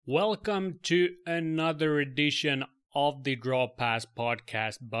Welcome to another edition of the Draw Pass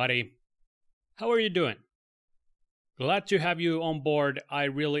podcast, buddy. How are you doing? Glad to have you on board. I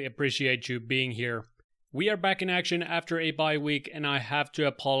really appreciate you being here. We are back in action after a bye week, and I have to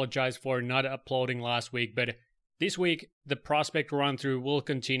apologize for not uploading last week, but this week the prospect run-through will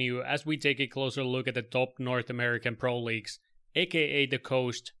continue as we take a closer look at the top North American pro leagues, aka the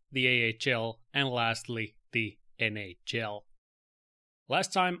Coast, the AHL, and lastly, the NHL.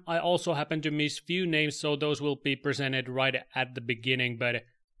 Last time I also happened to miss few names, so those will be presented right at the beginning, but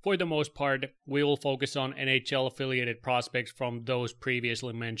for the most part, we will focus on NHL affiliated prospects from those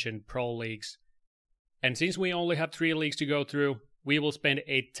previously mentioned pro leagues. And since we only have 3 leagues to go through, we will spend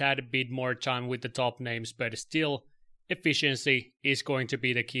a tad bit more time with the top names, but still, efficiency is going to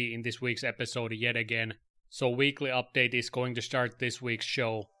be the key in this week's episode yet again. So weekly update is going to start this week's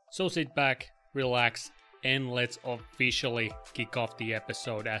show. So sit back, relax, and let's officially kick off the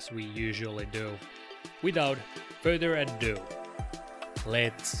episode as we usually do. Without further ado,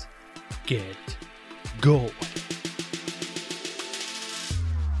 let's get going.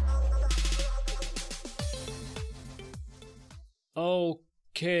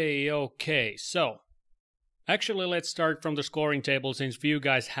 Okay, so actually let's start from the scoring table since few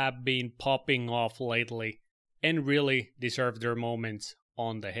guys have been popping off lately and really deserve their moments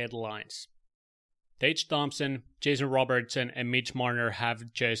on the headlines. Tage Thompson, Jason Robertson, and Mitch Marner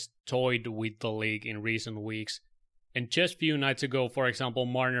have just toyed with the league in recent weeks. And just a few nights ago, for example,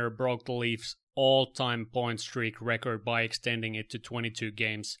 Marner broke the Leafs' all-time point streak record by extending it to 22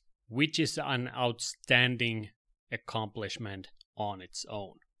 games, which is an outstanding accomplishment on its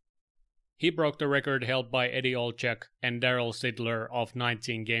own. He broke the record held by Eddie Olczyk and Darryl Sittler of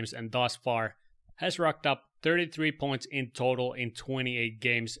 19 games and thus far has racked up 33 points in total in 28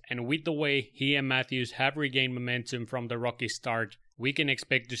 games, and with the way he and Matthews have regained momentum from the rocky start, we can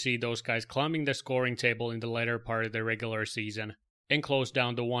expect to see those guys climbing the scoring table in the later part of the regular season and close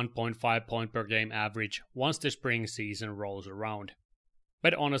down the 1.5 point per game average once the spring season rolls around.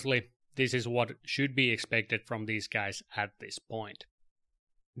 But honestly, this is what should be expected from these guys at this point.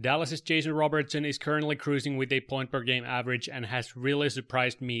 Dallas's Jason Robertson is currently cruising with a point per game average and has really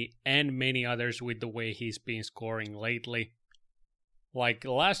surprised me and many others with the way he's been scoring lately. Like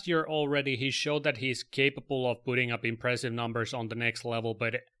last year already, he showed that he's capable of putting up impressive numbers on the next level,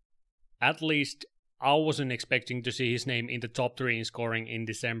 but at least I wasn't expecting to see his name in the top 3 in scoring in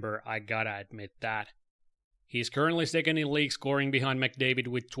December, I gotta admit that. He's currently second in league scoring behind McDavid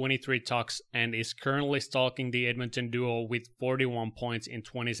with 23 tucks and is currently stalking the Edmonton duo with 41 points in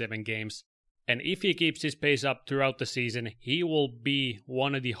 27 games. And if he keeps his pace up throughout the season, he will be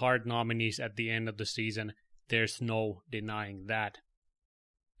one of the Hart nominees at the end of the season. There's no denying that.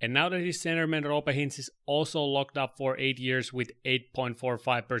 And now that his centerman Roope Hintz is also locked up for 8 years with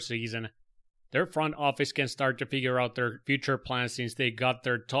 8.45 per season, their front office can start to figure out their future plans since they got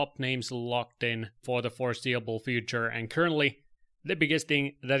their top names locked in for the foreseeable future. And currently, the biggest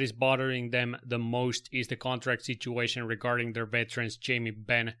thing that is bothering them the most is the contract situation regarding their veterans Jamie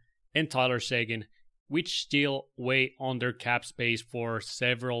Benn and Tyler Seguin, which still weigh on their cap space for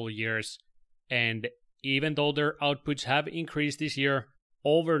several years. And even though their outputs have increased this year,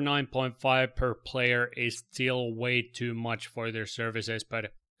 over 9.5 per player is still way too much for their services,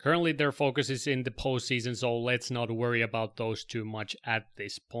 but currently their focus is in the postseason, so let's not worry about those too much at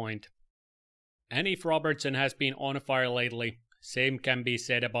this point. And if Robertson has been on fire lately, same can be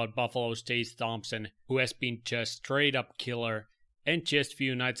said about Buffalo's Tage Thompson, who has been just straight up killer, and just a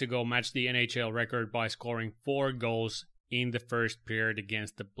few nights ago matched the NHL record by scoring 4 goals in the first period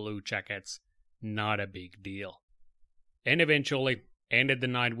against the Blue Jackets. Not a big deal. And eventually ended the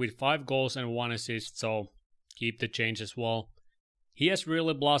night with 5 goals and 1 assist, so keep the change as well. He has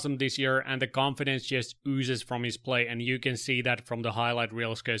really blossomed this year and the confidence just oozes from his play, and you can see that from the highlight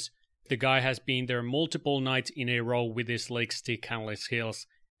reels because the guy has been there multiple nights in a row with his slick stick handling skills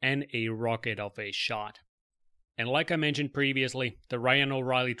and a rocket of a shot. And like I mentioned previously, the Ryan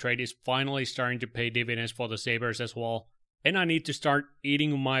O'Reilly trade is finally starting to pay dividends for the Sabres as well, and I need to start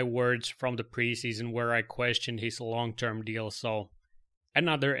eating my words from the preseason where I questioned his long-term deal, so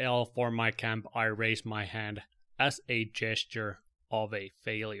another L for my camp. I raise my hand as a gesture of a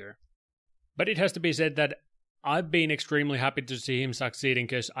failure. But it has to be said that I've been extremely happy to see him succeeding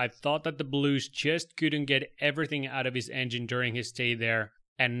because I thought that the Blues just couldn't get everything out of his engine during his stay there,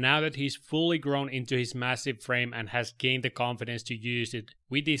 and now that he's fully grown into his massive frame and has gained the confidence to use it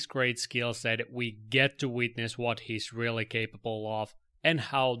with his great skill set, we get to witness what he's really capable of and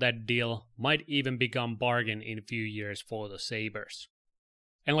how that deal might even become bargain in a few years for the Sabres.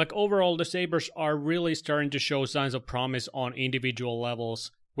 And like overall, the Sabres are really starting to show signs of promise on individual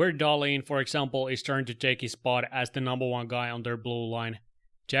levels, where Dahlin, for example, is trying to take his spot as the number one guy on their blue line.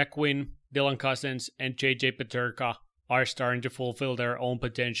 Jack Quinn, Dylan Cousins, and JJ Peterka are starting to fulfill their own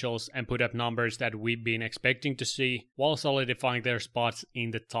potentials and put up numbers that we've been expecting to see while solidifying their spots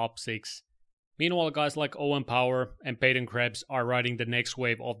in the top 6. Meanwhile, guys like Owen Power and Peyton Krebs are riding the next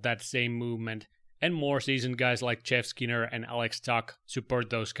wave of that same movement, and more seasoned guys like Jeff Skinner and Alex Tuck support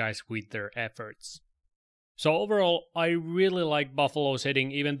those guys with their efforts. So overall, I really like Buffalo's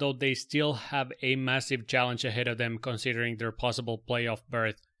heading, even though they still have a massive challenge ahead of them considering their possible playoff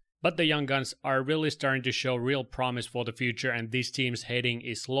berth. But the young guns are really starting to show real promise for the future, and this team's heading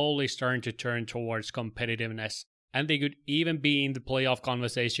is slowly starting to turn towards competitiveness. And they could even be in the playoff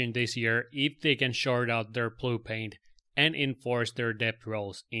conversation this year if they can short out their blue paint and enforce their depth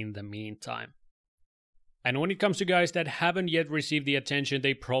roles in the meantime. And when it comes to guys that haven't yet received the attention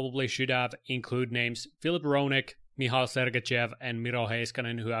they probably should have, include names Filip Hronek, Mihail Sergachev, and Miro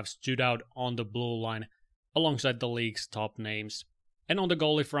Heiskanen, who have stood out on the blue line alongside the league's top names. And on the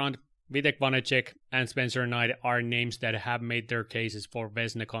goalie front, Vitek Vanecek and Spencer Knight are names that have made their cases for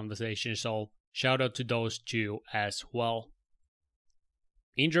Vezina conversation, so shout out to those two as well.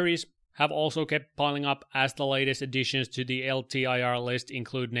 Injuries have also kept piling up as the latest additions to the LTIR list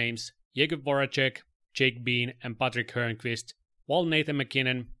include names Jakub Voracek, Jake Bean, and Patrick Hörnqvist, while Nathan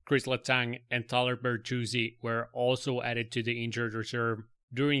McKinnon, Chris Letang, and Tyler Bertuzzi were also added to the injured reserve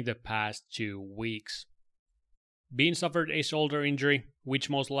during the past 2 weeks. Bean suffered a shoulder injury, which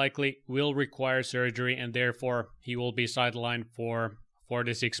most likely will require surgery, and therefore he will be sidelined for 4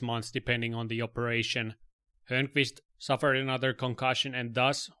 to 6 months depending on the operation. Hörnqvist suffered another concussion and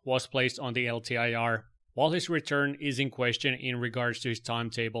thus was placed on the LTIR, while his return is in question in regards to his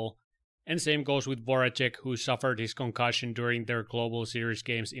timetable. And same goes with Voracek, who suffered his concussion during their Global Series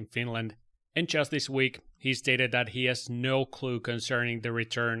games in Finland. And just this week, he stated that he has no clue concerning the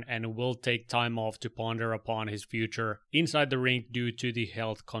return and will take time off to ponder upon his future inside the rink due to the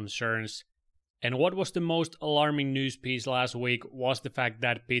health concerns. And what was the most alarming news piece last week was the fact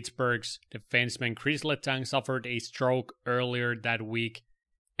that Pittsburgh's defenseman Chris Letang suffered a stroke earlier that week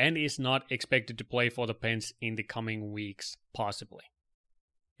and is not expected to play for the Pens in the coming weeks, possibly.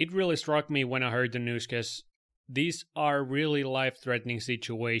 It really struck me when I heard the news because these are really life-threatening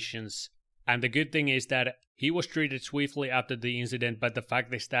situations. And the good thing is that he was treated swiftly after the incident, but the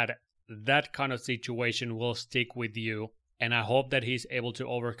fact is that that kind of situation will stick with you. And I hope that he's able to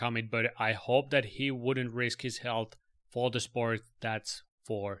overcome it, but I hope that he wouldn't risk his health for the sport, that's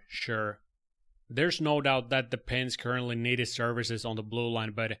for sure. There's no doubt that the Pens currently need his services on the blue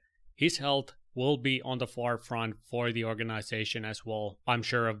line, but his health will be on the far front for the organization as well. I'm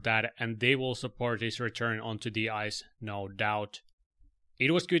sure of that, and they will support his return onto the ice, no doubt.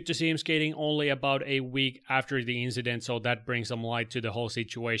 It was good to see him skating only about a week after the incident, so that brings some light to the whole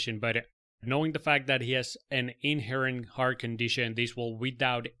situation, but knowing the fact that he has an inherent heart condition, this will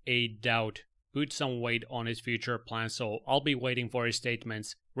without a doubt put some weight on his future plans, so I'll be waiting for his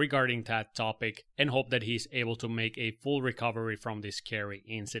statements regarding that topic and hope that he's able to make a full recovery from this scary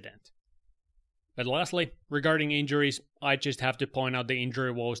incident. But lastly, regarding injuries, I just have to point out the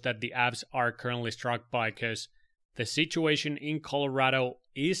injury woes that the Avs are currently struck by, because the situation in Colorado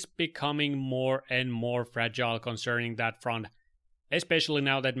is becoming more and more fragile concerning that front, especially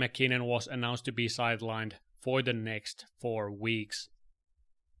now that McKinnon was announced to be sidelined for the next 4 weeks.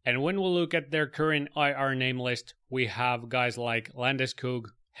 And when we look at their current IR name list, we have guys like Landeskog,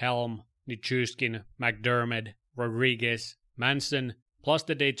 Helm, Nichushkin, McDermott, Rodriguez, Manson, plus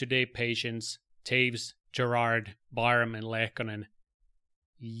the day-to-day patients, Taves, Gerard, Byram, and Lehkonen.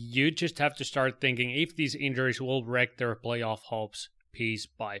 You just have to start thinking if these injuries will wreck their playoff hopes piece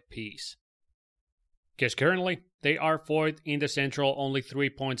by piece. Because currently, they are 4th in the Central, only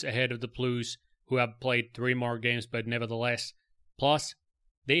 3 points ahead of the Blues, who have played 3 more games, but nevertheless. Plus,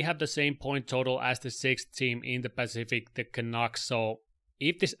 they have the same point total as the 6th team in the Pacific, the Canucks, so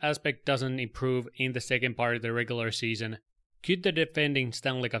if this aspect doesn't improve in the second part of the regular season, could the defending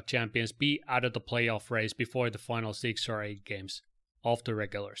Stanley Cup champions be out of the playoff race before the final 6 or 8 games of the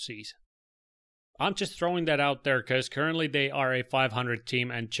regular season? I'm just throwing that out there because currently they are a 500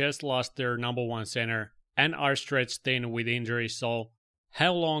 team and just lost their number 1 center and are stretched thin with injuries, so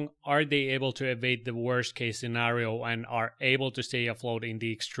how long are they able to evade the worst case scenario and are able to stay afloat in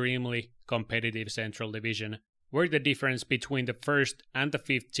the extremely competitive Central Division, where the difference between the 1st and the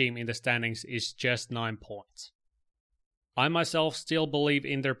 5th team in the standings is just 9 points? I myself still believe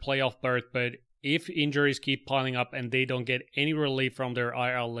in their playoff berth, but if injuries keep piling up and they don't get any relief from their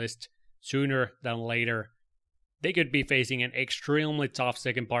IR list sooner than later, they could be facing an extremely tough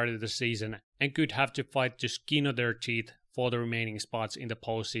second part of the season and could have to fight the skin of their teeth for the remaining spots in the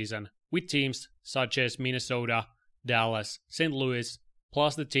postseason, with teams such as Minnesota, Dallas, St. Louis,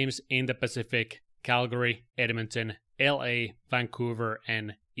 plus the teams in the Pacific, Calgary, Edmonton, LA, Vancouver,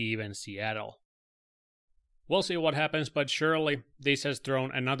 and even Seattle. We'll see what happens, but surely this has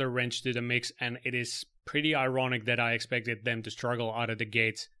thrown another wrench to the mix, and it is pretty ironic that I expected them to struggle out of the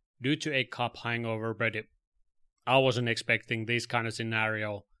gates due to a cup hangover, but I wasn't expecting this kind of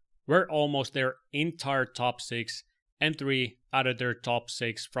scenario where almost their entire top 6 and 3 out of their top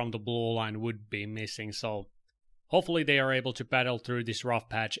 6 from the blue line would be missing, so hopefully they are able to battle through this rough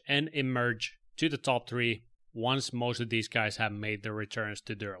patch and emerge to the top 3 once most of these guys have made their returns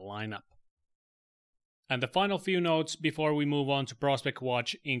to their lineup. And the final few notes before we move on to Prospect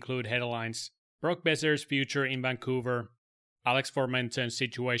Watch include headlines: Brock Boeser's future in Vancouver, Alex Formenton's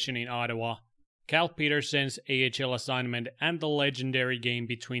situation in Ottawa, Cal Peterson's AHL assignment, and the legendary game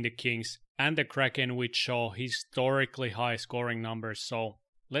between the Kings and the Kraken, which saw historically high scoring numbers, so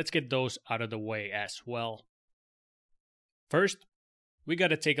let's get those out of the way as well. First, we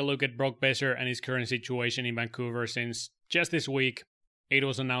gotta take a look at Brock Boeser and his current situation in Vancouver, since just this week it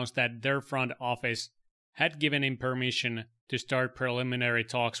was announced that their front office had given him permission to start preliminary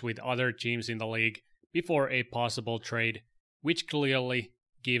talks with other teams in the league before a possible trade, which clearly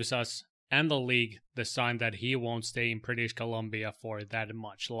gives us and the league the sign that he won't stay in British Columbia for that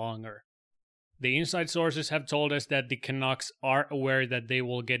much longer. The inside sources have told us that the Canucks are aware that they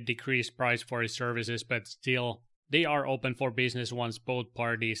will get decreased price for his services, but still, they are open for business once both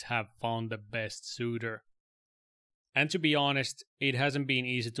parties have found the best suitor. And to be honest, it hasn't been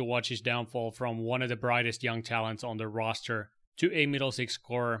easy to watch his downfall from one of the brightest young talents on the roster to a middle six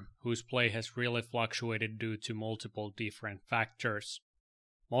scorer whose play has really fluctuated due to multiple different factors.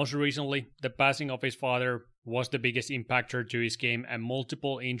 Most recently, the passing of his father was the biggest impactor to his game, and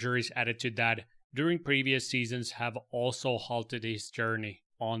multiple injuries added to that during previous seasons have also halted his journey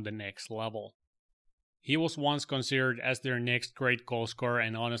on the next level. He was once considered as their next great goal scorer,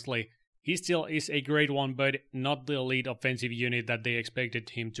 and honestly, he still is a great one, but not the elite offensive unit that they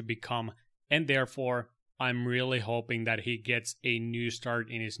expected him to become, and therefore, I'm really hoping that he gets a new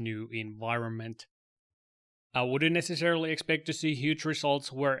start in his new environment. I wouldn't necessarily expect to see huge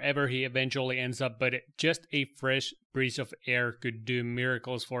results wherever he eventually ends up, but just a fresh breeze of air could do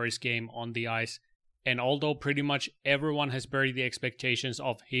miracles for his game on the ice. And although pretty much everyone has buried the expectations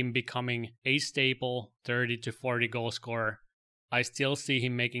of him becoming a staple 30 to 40 goal scorer, I still see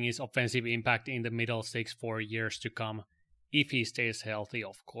him making his offensive impact in the middle six for years to come, if he stays healthy,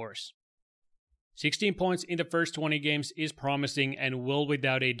 of course. 16 points in the first 20 games is promising and will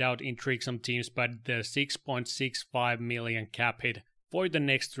without a doubt intrigue some teams, but the $6.65 million cap hit for the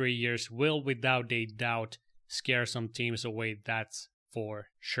next 3 years will without a doubt scare some teams away, that's for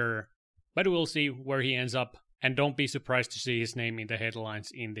sure. But we'll see where he ends up, and don't be surprised to see his name in the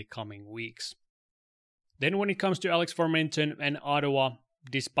headlines in the coming weeks. Then when it comes to Alex Formenton and Ottawa,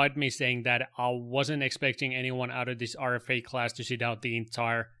 despite me saying that I wasn't expecting anyone out of this RFA class to sit out the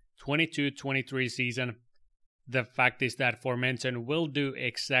entire 22-23 season, the fact is that Formenton will do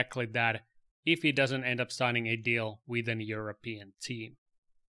exactly that if he doesn't end up signing a deal with an European team.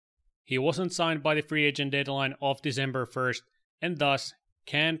 He wasn't signed by the free agent deadline of December 1st and thus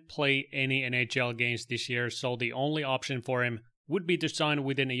can't play any NHL games this year, so the only option for him would be to sign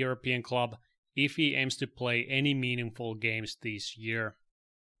within a European club if he aims to play any meaningful games this year.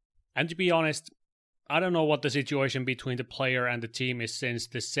 And to be honest, I don't know what the situation between the player and the team is, since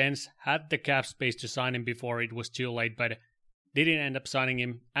the Sens had the cap space to sign him before it was too late, but didn't end up signing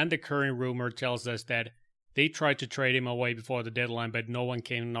him, and the current rumor tells us that they tried to trade him away before the deadline, but no one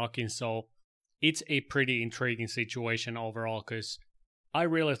came knocking, so it's a pretty intriguing situation overall, because I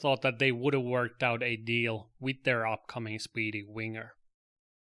really thought that they would have worked out a deal with their upcoming speedy winger.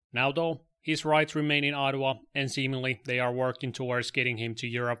 Now though, his rights remain in Ottawa, and seemingly they are working towards getting him to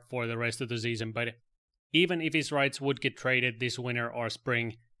Europe for the rest of the season, but even if his rights would get traded this winter or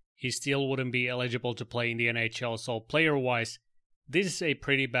spring, he still wouldn't be eligible to play in the NHL, so player-wise, this is a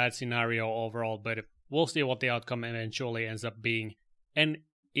pretty bad scenario overall, but we'll see what the outcome eventually ends up being, and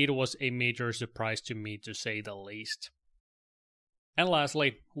it was a major surprise to me, to say the least. And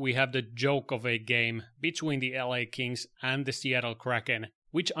lastly, we have the joke of a game between the LA Kings and the Seattle Kraken,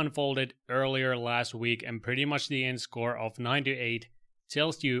 which unfolded earlier last week, and pretty much the end score of 9-8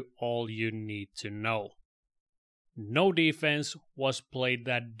 tells you all you need to know. No defense was played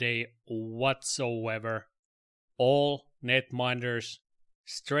that day whatsoever. All netminders,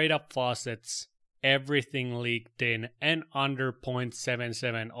 straight up faucets, everything leaked in, and under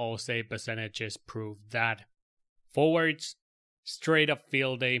 .770 save percentages proved that. Forwards, straight up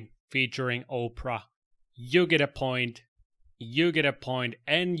field day featuring Oprah. You get a point, you get a point,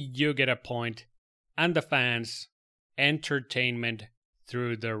 and you get a point, and the fans, entertainment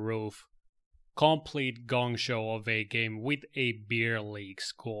through the roof. Complete gong show of a game with a beer league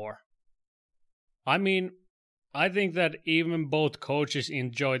score. I mean, I think that even both coaches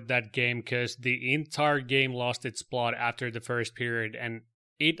enjoyed that game because the entire game lost its plot after the first period, and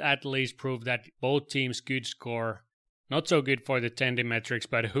it at least proved that both teams could score. Not so good for the tendy metrics,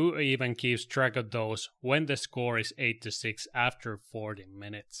 but who even keeps track of those when the score is 8-6 after 40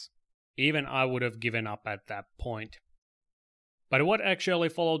 minutes? Even I would have given up at that point. But what actually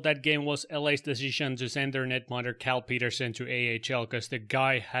followed that game was LA's decision to send their netminder Cal Peterson to AHL because the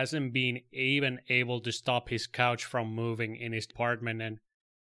guy hasn't been even able to stop his couch from moving in his apartment, and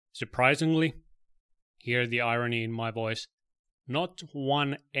surprisingly, hear the irony in my voice, not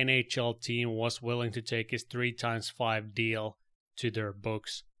one NHL team was willing to take his 3x5 deal to their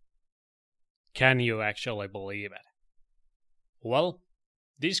books. Can you actually believe it? Well,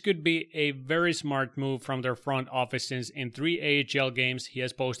 this could be a very smart move from their front office since in 3 AHL games he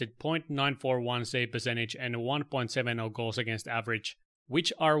has posted .941 save percentage and 1.70 goals against average,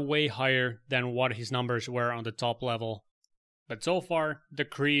 which are way higher than what his numbers were on the top level. But so far, the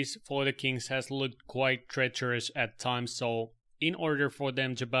crease for the Kings has looked quite treacherous at times, so in order for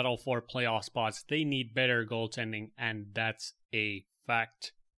them to battle for playoff spots, they need better goaltending, and that's a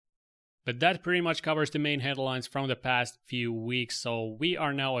fact. But that pretty much covers the main headlines from the past few weeks, so we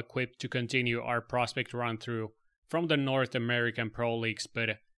are now equipped to continue our prospect run through from the North American Pro Leagues.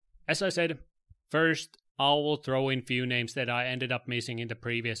 But as I said, first I will throw in few names that I ended up missing in the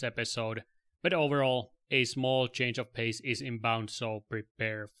previous episode, but overall a small change of pace is inbound, so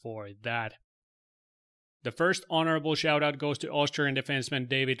prepare for that. The first honorable shoutout goes to Austrian defenseman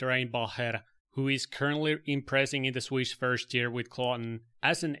David Reinbacher, who is currently impressing in the Swiss first tier with Cloton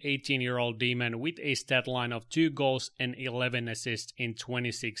as an 18-year-old D-man with a stat line of 2 goals and 11 assists in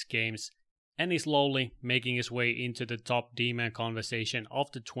 26 games, and is slowly making his way into the top D-man conversation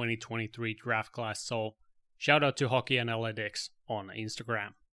of the 2023 draft class, so shout out to Hockey Analytics on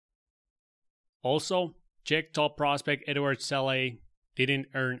Instagram. Also, Czech top prospect Edward Saleh didn't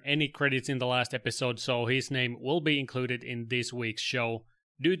earn any credits in the last episode, so his name will be included in this week's show,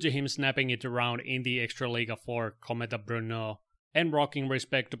 due to him snapping it around in the Extraliga for Cometa Brno and rocking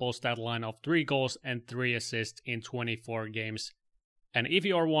respectable stat line of 3 goals and 3 assists in 24 games. And if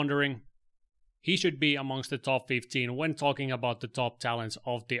you are wondering, he should be amongst the top 15 when talking about the top talents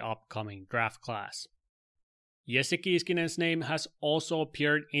of the upcoming draft class. Jesse Kiiskinen's name has also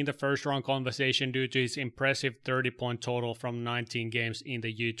appeared in the first round conversation due to his impressive 30-point total from 19 games in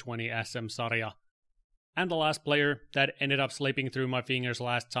the U20 SM Sarja. And the last player that ended up slipping through my fingers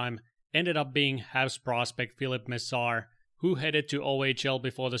last time ended up being Habs prospect Philip Messar, who headed to OHL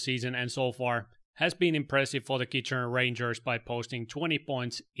before the season and so far has been impressive for the Kitchener Rangers by posting 20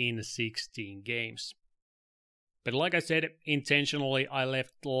 points in 16 games. But like I said, intentionally I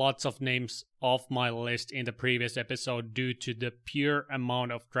left lots of names off my list in the previous episode due to the pure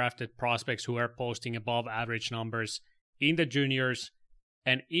amount of drafted prospects who are posting above average numbers in the juniors,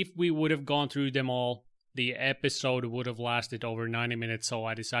 and if we would have gone through them all, the episode would have lasted over 90 minutes, so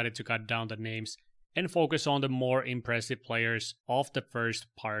I decided to cut down the names and focus on the more impressive players of the first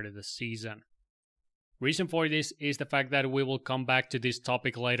part of the season. Reason for this is the fact that we will come back to this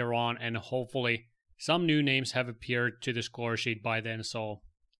topic later on, and hopefully some new names have appeared to the score sheet by then, so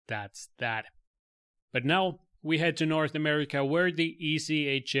that's that. But now we head to North America, where the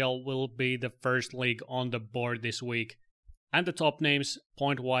ECHL will be the first league on the board this week. And the top names,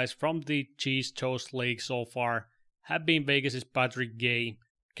 point-wise, from the Cheese Toast League so far have been Vegas' Patrick Gay,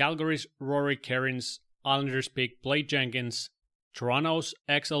 Calgary's Rory Kerins, Islanders pick Blake Jenkins, Toronto's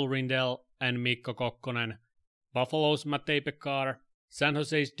Axel Rindell and Mikko Kokkonen, Buffalo's Matej Pekar, San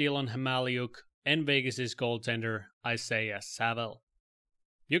Jose's Dylan Hamaliuk, and Vegas' goaltender Isaiah Saville.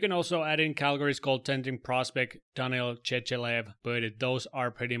 You can also add in Calgary's goaltending prospect Daniil Chechelev, but those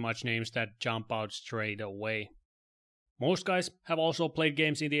are pretty much names that jump out straight away. Most guys have also played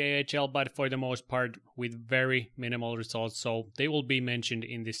games in the AHL, but for the most part with very minimal results, so they will be mentioned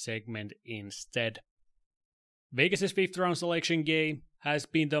in this segment instead. Vegas' 5th round selection Gay has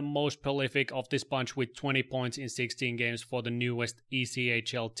been the most prolific of this bunch with 20 points in 16 games for the newest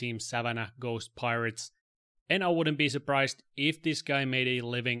ECHL team Savannah Ghost Pirates, and I wouldn't be surprised if this guy made a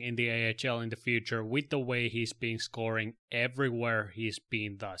living in the AHL in the future with the way he's been scoring everywhere he's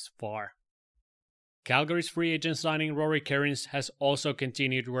been thus far. Calgary's free agent signing Rory Kerins has also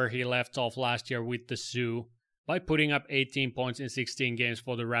continued where he left off last year with the Sioux by putting up 18 points in 16 games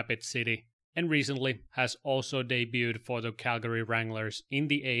for the Rapid City, and recently has also debuted for the Calgary Wranglers in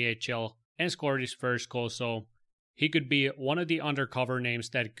the AHL and scored his first goal, so he could be one of the undercover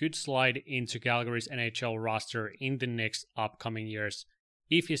names that could slide into Calgary's NHL roster in the next upcoming years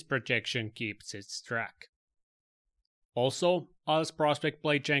if his projection keeps its track. Also, Isles prospect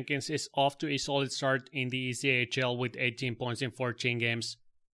Blake Jenkins is off to a solid start in the ECHL with 18 points in 14 games.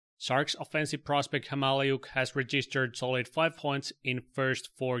 Sharks offensive prospect Hamaliuk has registered solid 5 points in first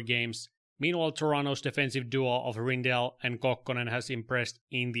 4 games. Meanwhile, Toronto's defensive duo of Rindell and Kokkonen has impressed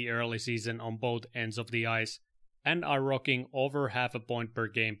in the early season on both ends of the ice and are rocking over half a point per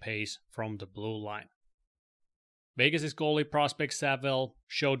game pace from the blue line. Vegas' goalie prospect Savell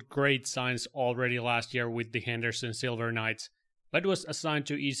showed great signs already last year with the Henderson Silver Knights, but was assigned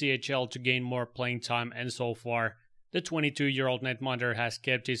to ECHL to gain more playing time, and so far, the 22-year-old netminder has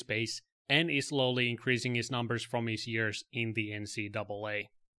kept his pace and is slowly increasing his numbers from his years in the NCAA.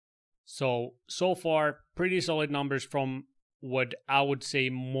 So far, pretty solid numbers from what I would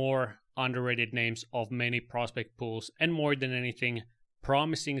say more underrated names of many prospect pools, and more than anything,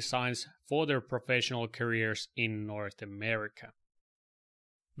 promising signs for their professional careers in North America.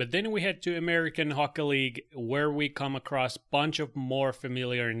 But then we head to American Hockey League, where we come across a bunch of more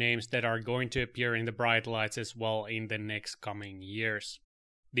familiar names that are going to appear in the bright lights as well in the next coming years.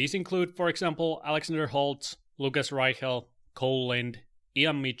 These include, for example, Alexander Holtz, Lucas Reichel, Cole Lind,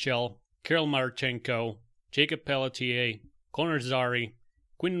 Ian Mitchell, Kirill Marchenko, Jacob Pelletier, Connor Zary,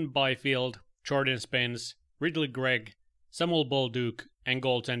 Quinn Byfield, Jordan Spence, Ridley Gregg, Samuel Bolduc, and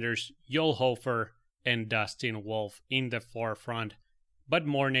goaltenders Joel Hofer and Dustin Wolf in the forefront, but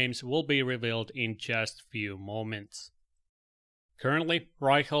more names will be revealed in just few moments. Currently,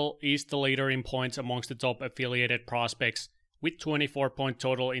 Reichel is the leader in points amongst the top affiliated prospects, with 24 point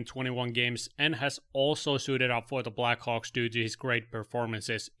total in 21 games, and has also suited up for the Blackhawks due to his great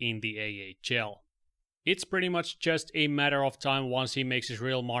performances in the AHL. It's pretty much just a matter of time once he makes his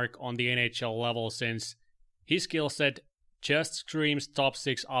real mark on the NHL level, since his skill set just screams top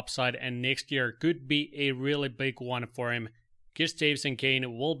 6 upside, and next year could be a really big one for him, because Taves and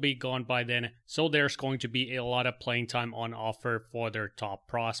Kane will be gone by then, so there's going to be a lot of playing time on offer for their top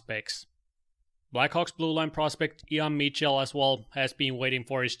prospects. Blackhawks blue line prospect Ian Mitchell as well has been waiting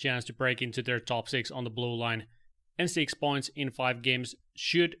for his chance to break into their top 6 on the blue line, and 6 points in 5 games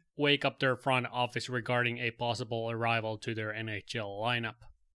should wake up their front office regarding a possible arrival to their NHL lineup.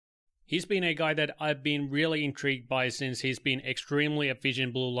 He's been a guy that I've been really intrigued by since he's been extremely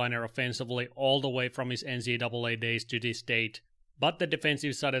efficient blue liner offensively all the way from his NCAA days to this date, but the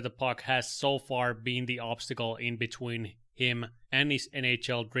defensive side of the puck has so far been the obstacle in between him and his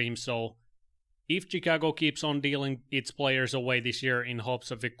NHL dream, so if Chicago keeps on dealing its players away this year in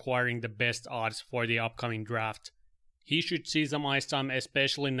hopes of acquiring the best odds for the upcoming draft, he should see some ice time,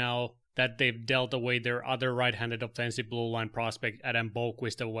 especially now that they've dealt away their other right-handed offensive blue line prospect Adam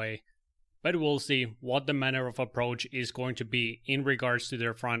Boquist away. But we'll see what the manner of approach is going to be in regards to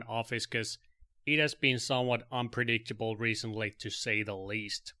their front office, because it has been somewhat unpredictable recently, to say the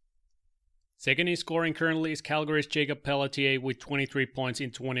least. Second in scoring currently is Calgary's Jacob Pelletier with 23 points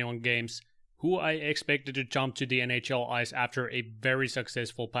in 21 games, who I expected to jump to the NHL ice after a very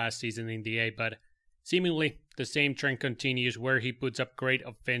successful past season in the A, but seemingly the same trend continues where he puts up great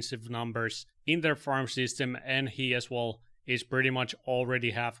offensive numbers in their farm system, and he as well is pretty much already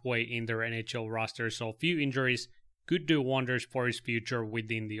halfway in their NHL roster, so few injuries could do wonders for his future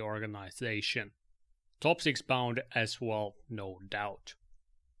within the organization. Top 6 bound as well, no doubt.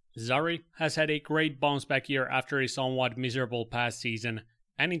 Zary has had a great bounce back year after a somewhat miserable past season,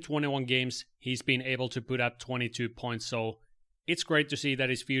 and in 21 games, he's been able to put up 22 points, so it's great to see that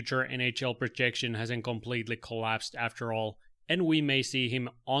his future NHL projection hasn't completely collapsed after all, and we may see him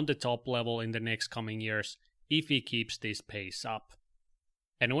on the top level in the next coming years if he keeps this pace up.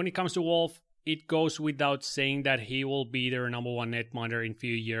 And when it comes to Wolf, it goes without saying that he will be their number 1 netminder in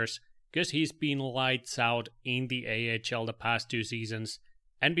few years, because he's been lights out in the AHL the past 2 seasons,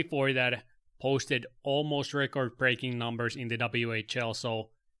 and before that, posted almost record-breaking numbers in the WHL, so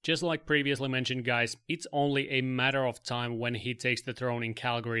just like previously mentioned guys, it's only a matter of time when he takes the throne in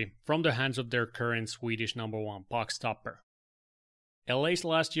Calgary from the hands of their current Swedish number 1 puck stopper. LA's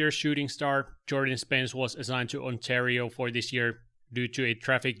last year's shooting star, Jordan Spence, was assigned to Ontario for this year due to a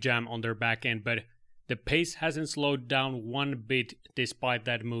traffic jam on their back end, but the pace hasn't slowed down one bit despite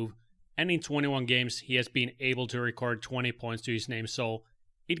that move, and in 21 games he has been able to record 20 points to his name, so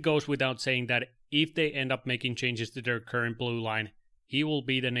it goes without saying that if they end up making changes to their current blue line, he will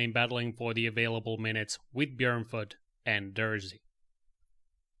be the name battling for the available minutes with Björnfot and Dursey.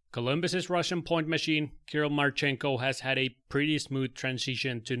 Columbus's Russian point machine, Kirill Marchenko, has had a pretty smooth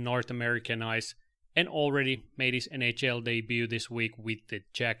transition to North American ice and already made his NHL debut this week with the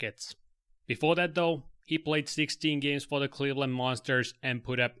Jackets. Before that though, he played 16 games for the Cleveland Monsters and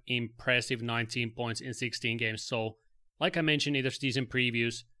put up impressive 19 points in 16 games. So, like I mentioned in the season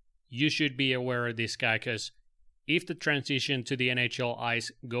previews, you should be aware of this guy because if the transition to the NHL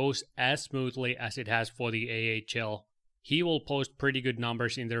ice goes as smoothly as it has for the AHL, he will post pretty good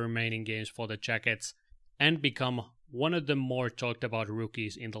numbers in the remaining games for the Jackets and become one of the more talked about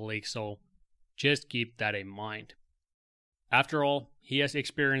rookies in the league, so just keep that in mind. After all, he has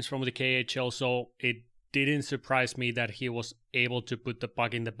experience from the KHL, so it didn't surprise me that he was able to put the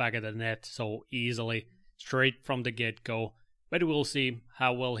puck in the back of the net so easily, straight from the get-go, but we'll see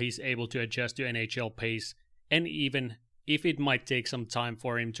how well he's able to adjust to NHL pace, and even if it might take some time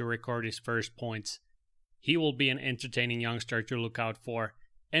for him to record his first points, he will be an entertaining youngster to look out for,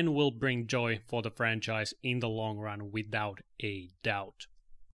 and will bring joy for the franchise in the long run without a doubt.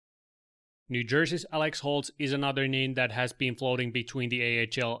 New Jersey's Alex Holtz is another name that has been floating between the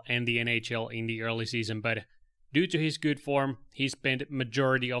AHL and the NHL in the early season, but due to his good form, he spent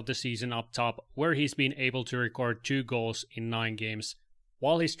majority of the season up top, where he's been able to record 2 goals in 9 games,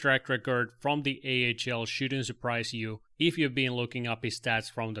 while his track record from the AHL shouldn't surprise you if you've been looking up his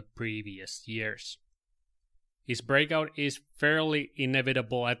stats from the previous years. His breakout is fairly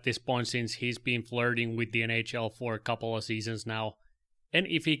inevitable at this point since he's been flirting with the NHL for a couple of seasons now, and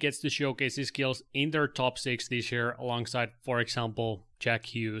if he gets to showcase his skills in their top 6 this year alongside, for example, Jack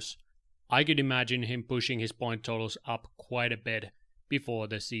Hughes, I could imagine him pushing his point totals up quite a bit before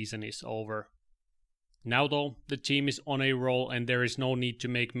the season is over. Now though, the team is on a roll and there is no need to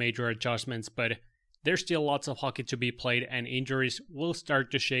make major adjustments, but there's still lots of hockey to be played and injuries will start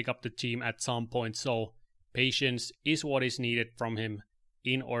to shake up the team at some point, so patience is what is needed from him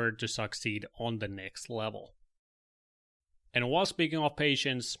in order to succeed on the next level. And while speaking of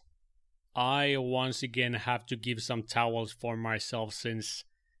patience, I once again have to give some towels for myself since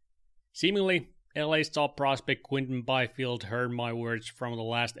seemingly LA's top prospect Quinton Byfield heard my words from the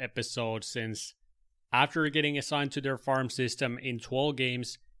last episode, since after getting assigned to their farm system in 12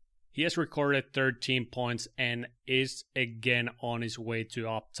 games, he has recorded 13 points and is again on his way to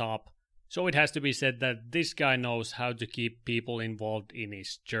up top. So it has to be said that this guy knows how to keep people involved in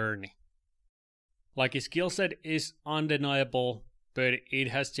his journey. Like, his skill set is undeniable, but it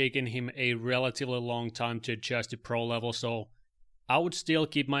has taken him a relatively long time to adjust to pro level, so I would still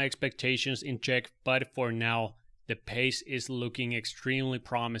keep my expectations in check, but for now, the pace is looking extremely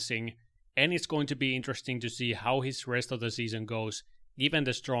promising, and it's going to be interesting to see how his rest of the season goes, given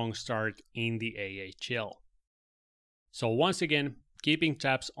the strong start in the AHL. So once again, keeping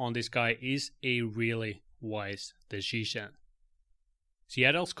tabs on this guy is a really wise decision.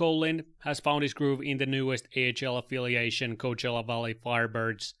 Seattle's Cole Lind has found his groove in the newest AHL affiliation, Coachella Valley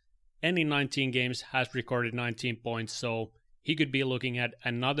Firebirds, and in 19 games has recorded 19 points, so he could be looking at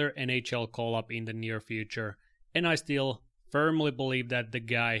another NHL call-up in the near future, and I still firmly believe that the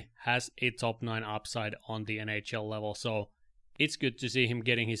guy has a top 9 upside on the NHL level, so it's good to see him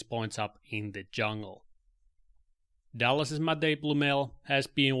getting his points up in the jungle. Dallas's Matvei Blumel has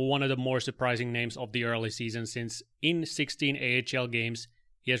been one of the more surprising names of the early season, since in 16 AHL games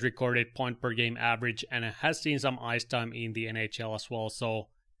he has recorded point per game average and has seen some ice time in the NHL as well, so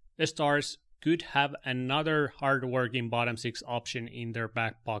the Stars could have another hard-working bottom 6 option in their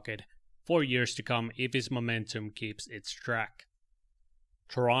back pocket for years to come if his momentum keeps its track.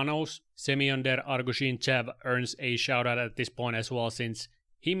 Toronto's Semyon Argushintsev earns a shout-out at this point as well, since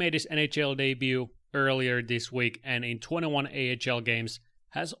he made his NHL debut earlier this week and in 21 AHL games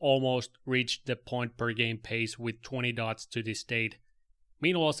has almost reached the point per game pace with 20 dots to this date.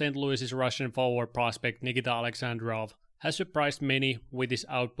 Meanwhile, St. Louis's Russian forward prospect Nikita Alexandrov has surprised many with his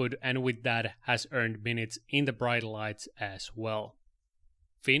output and with that has earned minutes in the bright lights as well.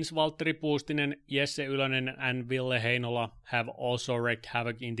 Finns Valtteri Puustinen, Jesse Ylönen and Ville Heinola have also wreaked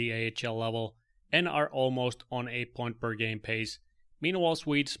havoc in the AHL level and are almost on a point per game pace. Meanwhile,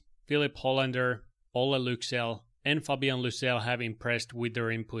 Swedes Philip Hollander, Olle Lycksell and Fabian Lysell have impressed with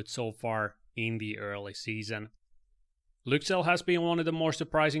their input so far in the early season. Lycksell has been one of the more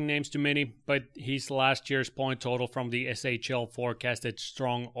surprising names to many, but his last year's point total from the SHL forecasted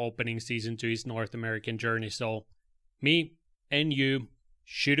strong opening season to his North American journey, so me and you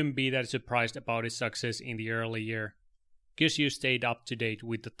shouldn't be that surprised about his success in the early year, because you stayed up to date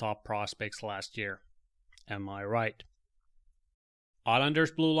with the top prospects last year. Am I right? Islanders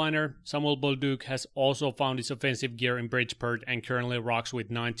blue liner Samuel Bolduc has also found his offensive gear in Bridgeport and currently rocks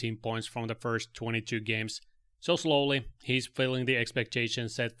with 19 points from the first 22 games, so slowly he's filling the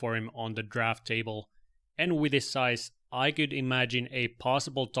expectations set for him on the draft table, and with his size I could imagine a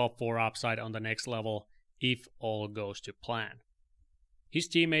possible top 4 upside on the next level if all goes to plan. His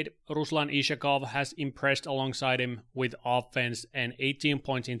teammate Ruslan Ishakov has impressed alongside him with offense, and 18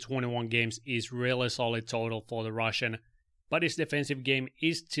 points in 21 games is really solid total for the Russian, but his defensive game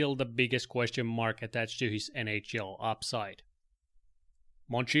is still the biggest question mark attached to his NHL upside.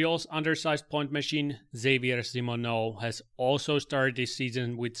 Montreal's undersized point machine Xavier Simoneau has also started this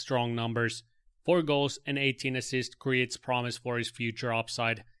season with strong numbers. 4 goals and 18 assists creates promise for his future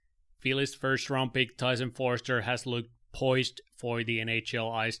upside. Philly's first-round pick Tyson Forster has looked poised for the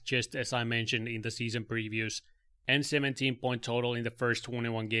NHL ice, just as I mentioned in the season previews, and 17-point total in the first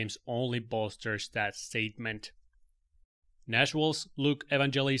 21 games only bolsters that statement. Nashville's Luke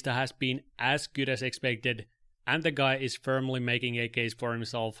Evangelista has been as good as expected, and the guy is firmly making a case for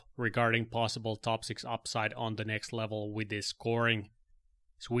himself regarding possible top 6 upside on the next level with his scoring.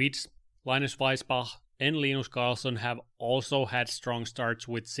 Swedes Linus Weissbach and Linus Karlsson have also had strong starts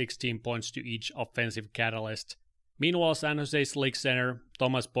with 16 points to each offensive catalyst. Meanwhile, San Jose's league center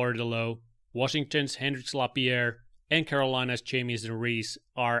Thomas Bordelot, Washington's Hendrix Lapierre, and Carolina's Jamieson Rees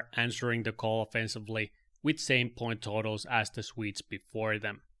are answering the call offensively with same point totals as the Swedes before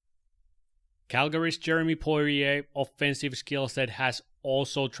them. Calgary's Jeremy Poirier offensive skill set has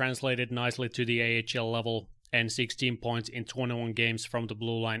also translated nicely to the AHL level, and 16 points in 21 games from the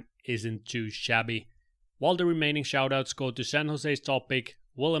blue line isn't too shabby. While the remaining shoutouts go to San Jose's top pick,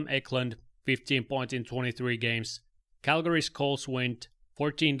 Willem Eklund, 15 points in 23 games, Calgary's Cole Swint,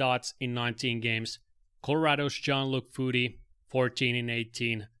 14 dots in 19 games, Colorado's Jean-Luc Foudy, 14 in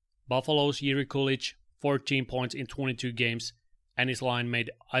 18, Buffalo's Jiri Kulich, 14 points in 22 games, and his line mate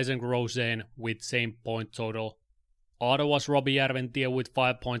Isaac Rosen with same point total. Ottawa's Robbie Järventie with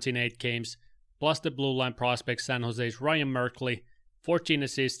 5 points in 8 games, plus the blue line prospect San Jose's Ryan Merkley, 14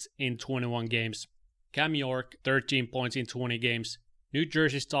 assists in 21 games. Cam York, 13 points in 20 games. New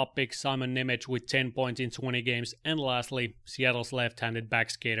Jersey's top pick Simon Nemec with 10 points in 20 games. And lastly, Seattle's left-handed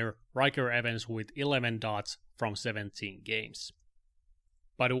backskater Riker Evans with 11 dots from 17 games.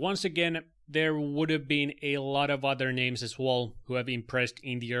 But once again, there would have been a lot of other names as well who have impressed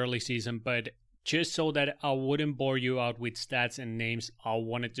in the early season, but just so that I wouldn't bore you out with stats and names, I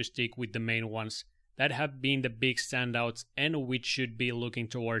wanted to stick with the main ones that have been the big standouts and which should be looking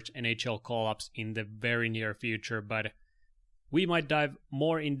towards NHL call-ups in the very near future, but we might dive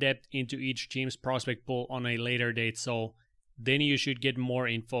more in depth into each team's prospect pool on a later date, so then you should get more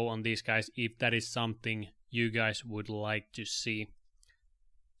info on these guys if that is something you guys would like to see.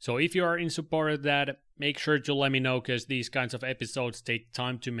 So if you are in support of that, make sure to let me know, because these kinds of episodes take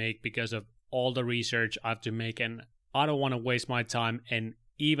time to make because of all the research I have to make, and I don't want to waste my time and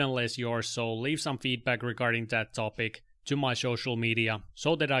even less yours, so leave some feedback regarding that topic to my social media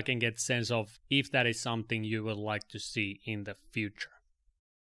so that I can get sense of if that is something you would like to see in the future.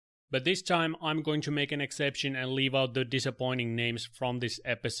 But this time I'm going to make an exception and leave out the disappointing names from this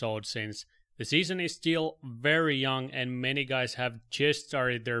episode, since the season is still very young and many guys have just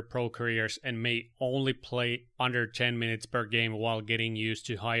started their pro careers and may only play under 10 minutes per game while getting used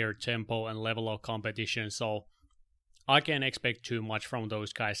to higher tempo and level of competition, so I can't expect too much from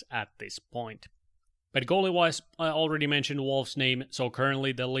those guys at this point. But goalie-wise, I already mentioned Wolf's name, so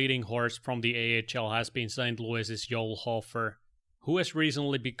currently the leading horse from the AHL has been St. Louis's Joel Hofer, who has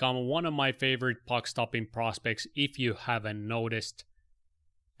recently become one of my favorite puck-stopping prospects if you haven't noticed.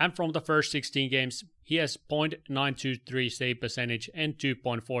 And from the first 16 games, he has .923 save percentage and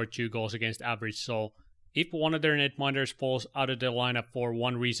 2.42 goals against average, so if one of their netminders falls out of the lineup for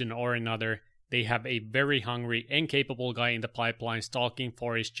one reason or another, they have a very hungry and capable guy in the pipeline stalking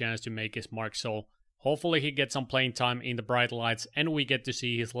for his chance to make his mark, so hopefully he gets some playing time in the bright lights and we get to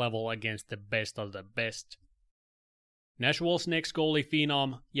see his level against the best of the best. Nashville's next goalie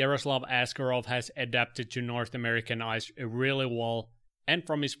phenom, Yaroslav Askarov, has adapted to North American ice really well, and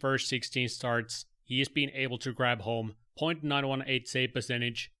from his first 16 starts, he has been able to grab home .918 save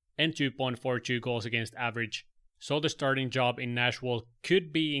percentage and 2.42 goals against average. So the starting job in Nashville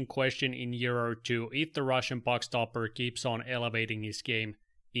could be in question in a year or two if the Russian puck stopper keeps on elevating his game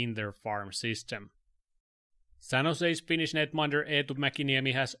in their farm system. San Jose's Finnish netminder Eetu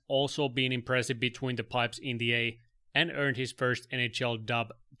Mäkiniemi has also been impressive between the pipes in the A and earned his first NHL dub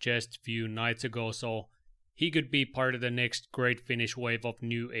just a few nights ago, so he could be part of the next great Finnish wave of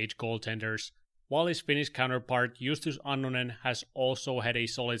new age goaltenders, while his Finnish counterpart Justus Annunen has also had a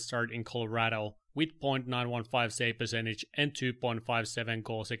solid start in Colorado with .915 save percentage and 2.57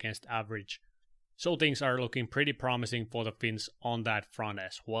 goals against average. So things are looking pretty promising for the Finns on that front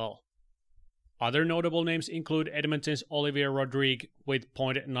as well. Other notable names include Edmonton's Olivier Rodrigue with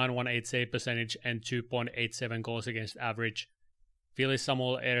 .918 save percentage and 2.87 goals against average, Philly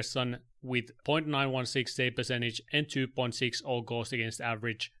Samuel Ersson with .916 save percentage and 2.60 goals against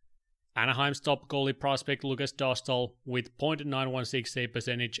average. Anaheim's top goalie prospect Lucas Dostal with .916 save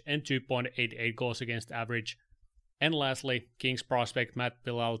percentage and 2.88 goals against average. And lastly, Kings prospect Matt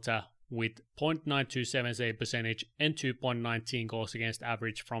Pilalta with .927 save percentage and 2.19 goals against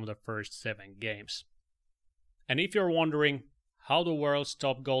average from the first 7 games. And if you're wondering how the world's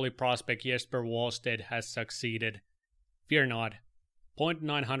top goalie prospect Jesper Wallstedt has succeeded, fear not.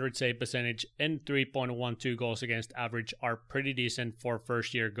 .900 save percentage and 3.12 goals against average are pretty decent for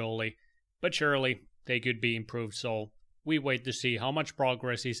first-year goalie, but surely they could be improved, so we wait to see how much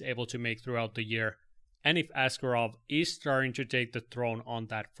progress he's able to make throughout the year, and if Askarov is starting to take the throne on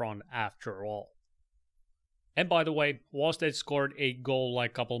that front after all. And by the way, Wallstedt scored a goal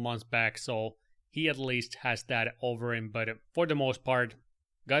like a couple months back, so he at least has that over him, but for the most part,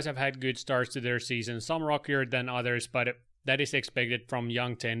 guys have had good starts to their season, some rockier than others, but that is expected from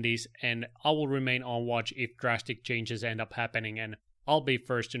young tendies, and I will remain on watch if drastic changes end up happening, and I'll be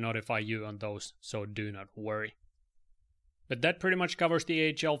first to notify you on those, so do not worry. But that pretty much covers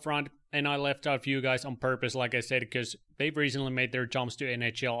the AHL front, and I left out a few guys on purpose, like I said, because they've recently made their jumps to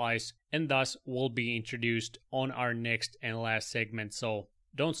NHL ice, and thus will be introduced on our next and last segment, so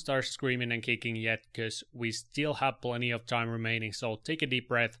don't start screaming and kicking yet, because we still have plenty of time remaining, so take a deep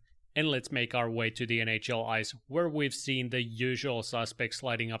breath, and let's make our way to the NHL ice, where we've seen the usual suspects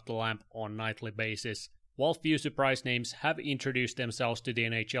lighting up the lamp on a nightly basis, while few surprise names have introduced themselves to the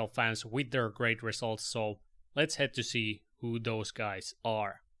NHL fans with their great results, so let's head to see who those guys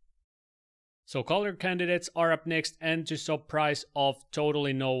are. So Calder candidates are up next, and to surprise of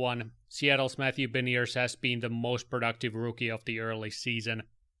totally no one, Seattle's Matthew Beniers has been the most productive rookie of the early season.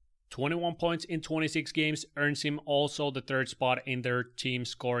 21 points in 26 games earns him also the third spot in their team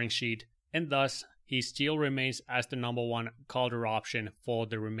scoring sheet, and thus he still remains as the number one Calder option for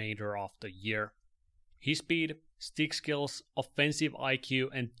the remainder of the year. His speed, stick skills, offensive IQ,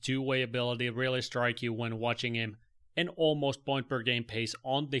 and two-way ability really strike you when watching him, and almost point per game pace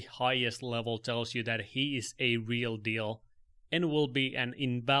on the highest level tells you that he is a real deal and will be an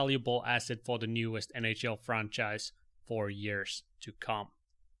invaluable asset for the newest NHL franchise for years to come.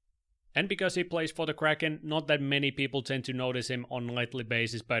 And because he plays for the Kraken, not that many people tend to notice him on a nightly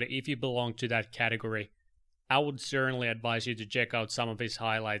basis, but if you belong to that category, I would certainly advise you to check out some of his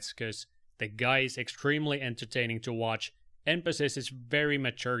highlights, because the guy is extremely entertaining to watch and possesses very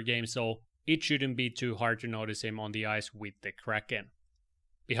mature game, so it shouldn't be too hard to notice him on the ice with the Kraken.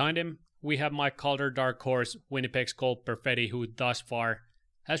 Behind him, we have my Calder dark horse, Winnipeg's Cole Perfetti, who thus far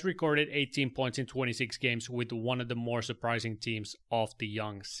has recorded 18 points in 26 games with one of the more surprising teams of the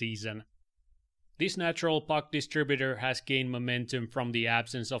young season. This natural puck distributor has gained momentum from the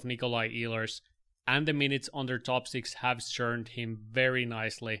absence of Nikolai Ehlers, and the minutes on their top 6 have churned him very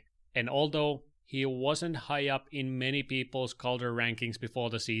nicely, and although he wasn't high up in many people's Calder rankings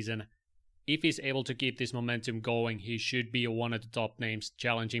before the season, if he's able to keep this momentum going, he should be one of the top names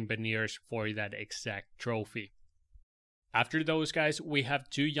challenging Beniers for that exact trophy. After those guys, we have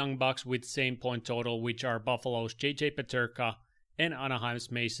 2 young bucks with same point total, which are Buffalo's JJ Peterka and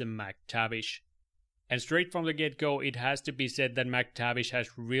Anaheim's Mason McTavish. And straight from the get-go, it has to be said that McTavish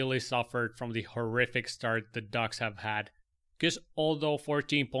has really suffered from the horrific start the Ducks have had, because although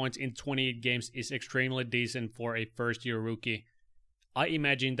 14 points in 28 games is extremely decent for a first-year rookie, I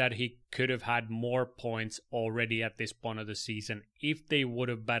imagine that he could have had more points already at this point of the season if they would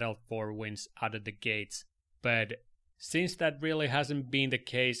have battled for wins out of the gates, but since that really hasn't been the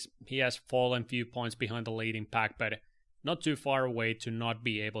case, he has fallen few points behind the leading pack, but not too far away to not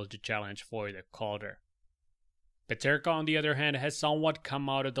be able to challenge for the Calder. Peterka, on the other hand, has somewhat come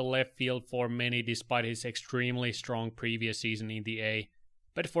out of the left field for many despite his extremely strong previous season in the A,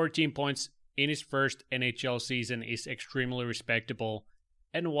 but 14 points in his first NHL season is extremely respectable,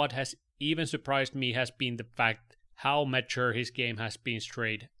 and what has even surprised me has been the fact how mature his game has been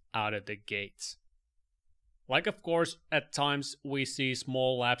straight out of the gates. Like, of course, at times we see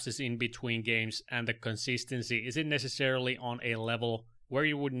small lapses in between games and the consistency isn't necessarily on a level where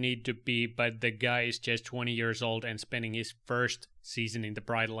you would need to be, but the guy is just 20 years old and spending his first season in the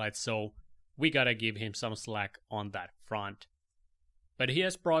bright lights, so we gotta give him some slack on that front. But he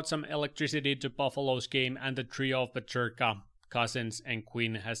has brought some electricity to Buffalo's game, and the trio of Peterka, Cousins, and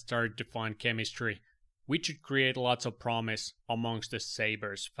Quinn has started to find chemistry, which should create lots of promise amongst the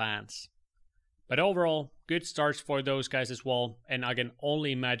Sabres fans. But overall, good starts for those guys as well, and I can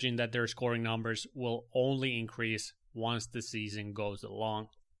only imagine that their scoring numbers will only increase once the season goes along.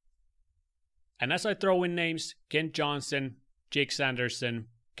 And as I throw in names, Kent Johnson, Jake Sanderson,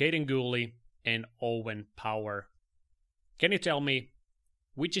 Caden Gooley, and Owen Power. Can you tell me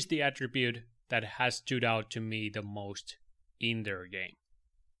which is the attribute that has stood out to me the most in their game?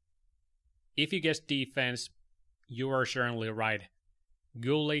 If you guess defense, you are certainly right.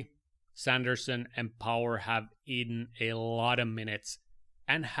 Gooley, Sanderson, and Power have eaten a lot of minutes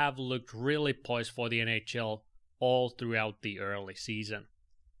and have looked really poised for the NHL all throughout the early season.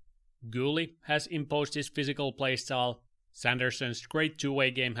 Gooley has imposed his physical playstyle. Sanderson's great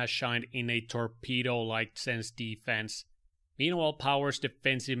two-way game has shined in a torpedo-like sense defense. Meanwhile, Power's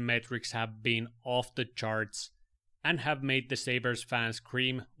defensive metrics have been off the charts and have made the Sabres fans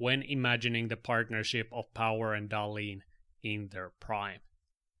scream when imagining the partnership of Power and Dahlin in their prime.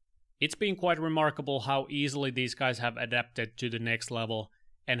 It's been quite remarkable how easily these guys have adapted to the next level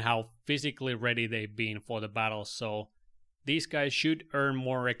and how physically ready they've been for the battle, so these guys should earn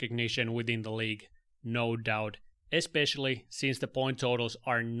more recognition within the league, no doubt, especially since the point totals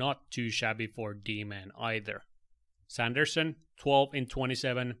are not too shabby for D-man either. Sanderson, 12 in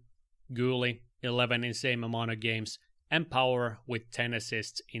 27, Gooley, 11 in same amount of games, and Power with 10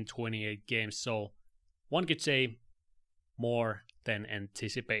 assists in 28 games, so one could say more than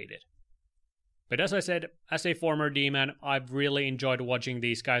anticipated. But as I said, as a former D-man, I've really enjoyed watching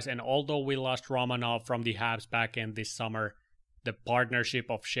these guys, and although we lost Romanov from the Habs back end this summer, the partnership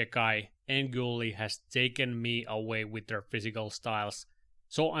of Shekai and Gooley has taken me away with their physical styles,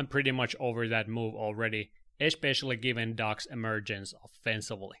 so I'm pretty much over that move already, especially given Doc's emergence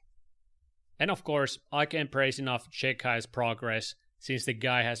offensively. And of course, I can't praise enough Shekai's progress, since the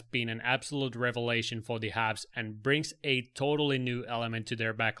guy has been an absolute revelation for the Habs and brings a totally new element to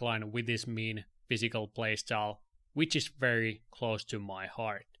their backline with his mean physical playstyle, which is very close to my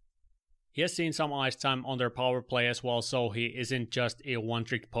heart. He has seen some ice time on their power play as well, so he isn't just a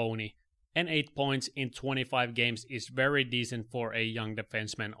one-trick pony, and 8 points in 25 games is very decent for a young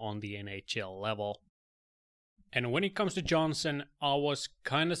defenseman on the NHL level. And when it comes to Johnson, I was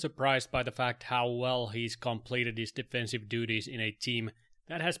kinda surprised by the fact how well he's completed his defensive duties in a team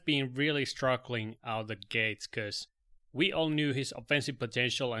that has been really struggling out the gates, cause we all knew his offensive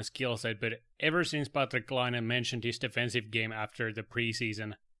potential and skill set, but ever since Patrick Laine mentioned his defensive game after the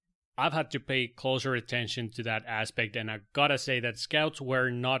preseason, I've had to pay closer attention to that aspect, and I gotta say that scouts were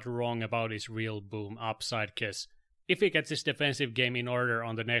not wrong about his real boom upside, cause if he gets his defensive game in order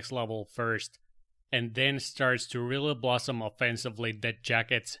on the next level first, and then starts to really blossom offensively, the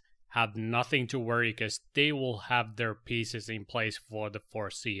Jackets have nothing to worry because they will have their pieces in place for the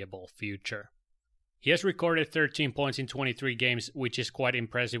foreseeable future. He has recorded 13 points in 23 games, which is quite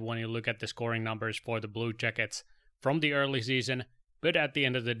impressive when you look at the scoring numbers for the Blue Jackets from the early season, but at the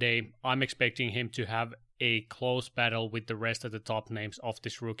end of the day, I'm expecting him to have a close battle with the rest of the top names of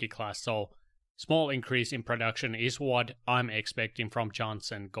this rookie class, so small increase in production is what I'm expecting from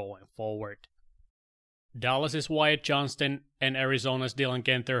Johnson going forward. Dallas's Wyatt Johnston and Arizona's Dylan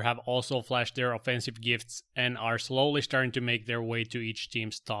Guenther have also flashed their offensive gifts and are slowly starting to make their way to each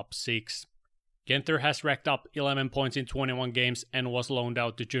team's top 6. Guenther has racked up 11 points in 21 games and was loaned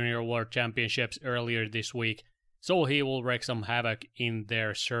out to Junior World Championships earlier this week, so he will wreak some havoc in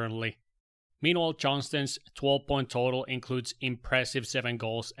there certainly. Meanwhile, Johnston's 12-point total includes impressive 7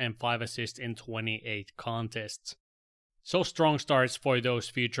 goals and 5 assists in 28 contests. So strong starts for those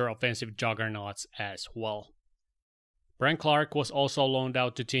future offensive juggernauts as well. Brent Clark was also loaned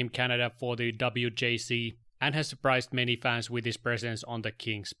out to Team Canada for the WJC and has surprised many fans with his presence on the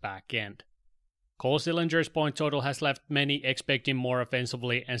Kings' back end. Cole Sillinger's point total has left many expecting more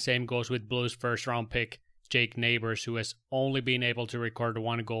offensively, and same goes with Blues first round pick Jake Neighbors, who has only been able to record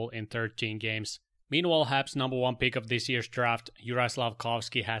 1 goal in 13 games. Meanwhile, Habs' number 1 pick of this year's draft, Juraj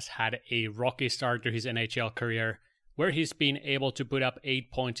Slafkovsky, has had a rocky start to his NHL career, where he's been able to put up 8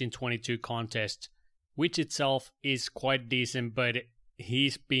 points in 22 contests, which itself is quite decent, but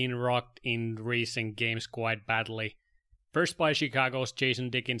he's been rocked in recent games quite badly. First by Chicago's Jason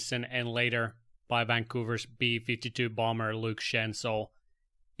Dickinson and later by Vancouver's B-52 bomber Luke Schenn, so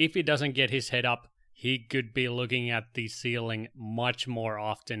if he doesn't get his head up, he could be looking at the ceiling much more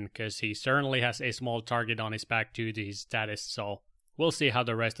often, because he certainly has a small target on his back due to his status, so we'll see how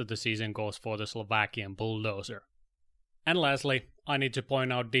the rest of the season goes for the Slovakian bulldozer. And lastly, I need to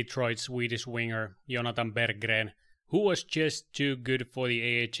point out Detroit's Swedish winger, Jonathan Berggren, who was just too good for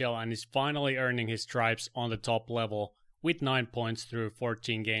the AHL and is finally earning his stripes on the top level with 9 points through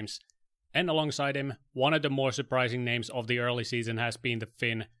 14 games. And alongside him, one of the more surprising names of the early season has been the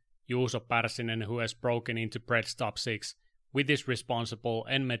Finn, Juuso Pärssinen, who has broken into Brett's top 6 with his responsible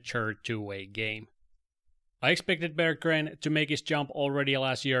and mature two-way game. I expected Berggren to make his jump already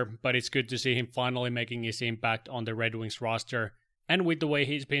last year, but it's good to see him finally making his impact on the Red Wings roster, and with the way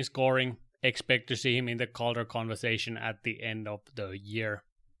he's been scoring expect to see him in the Calder conversation at the end of the year.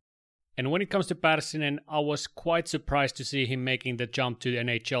 And when it comes to Pärssinen, I was quite surprised to see him making the jump to the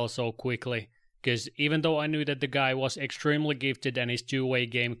NHL so quickly, because even though I knew that the guy was extremely gifted and his two-way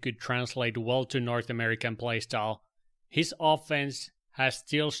game could translate well to North American playstyle, his offense has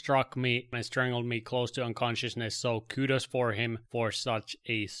still struck me and strangled me close to unconsciousness, so kudos for him for such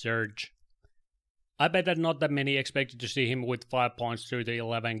a surge. I bet that not that many expected to see him with 5 points through the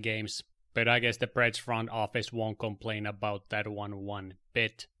 11 games, but I guess the Preds front office won't complain about that one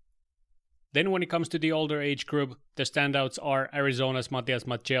bit. Then when it comes to the older age group, the standouts are Arizona's Matias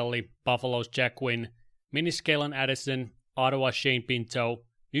Maccelli, Buffalo's Jack Quinn, Minnesota's Calen Addison, Ottawa's Shane Pinto,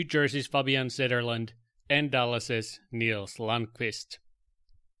 New Jersey's Fabian Zetterlund, and Dallas's Nils Lundqvist.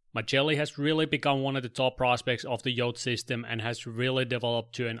 Maccelli has really become one of the top prospects of the Yotes system and has really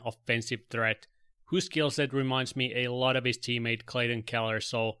developed to an offensive threat, whose skill set reminds me a lot of his teammate Clayton Keller,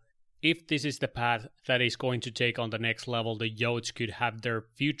 so if this is the path that is going to take on the next level, the Yotes could have their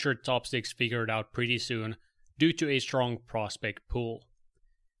future top 6 figured out pretty soon due to a strong prospect pool.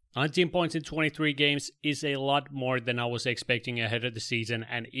 19 points in 23 games is a lot more than I was expecting ahead of the season,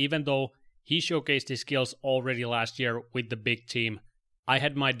 and even though he showcased his skills already last year with the big team, I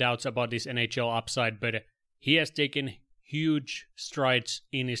had my doubts about his NHL upside, but he has taken huge strides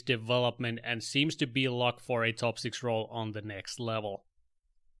in his development and seems to be locked for a top 6 role on the next level.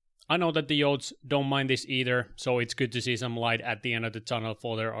 I know that the Yotes don't mind this either, so it's good to see some light at the end of the tunnel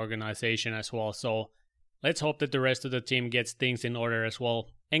for their organization as well, so let's hope that the rest of the team gets things in order as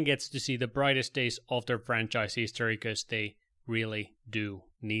well and gets to see the brightest days of their franchise history, because they really do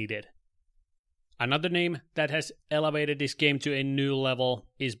need it. Another name that has elevated this game to a new level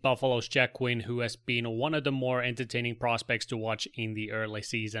is Buffalo's Jack Quinn, who has been one of the more entertaining prospects to watch in the early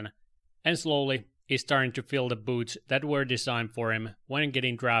season, and slowly is starting to fill the boots that were designed for him when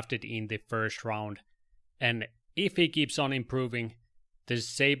getting drafted in the first round. And if he keeps on improving, the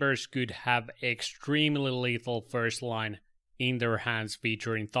Sabres could have extremely lethal first line in their hands,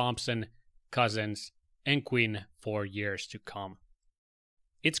 featuring Thompson, Cousins, and Quinn for years to come.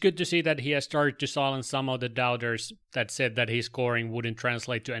 It's good to see that he has started to silence some of the doubters that said that his scoring wouldn't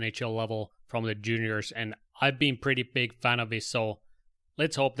translate to NHL level from the juniors, and I've been pretty big fan of his, so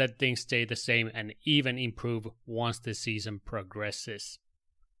let's hope that things stay the same and even improve once the season progresses.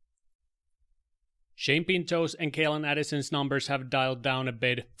 Shane Pinto's and Calen Addison's numbers have dialed down a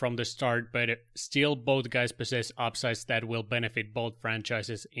bit from the start, but still both guys possess upsides that will benefit both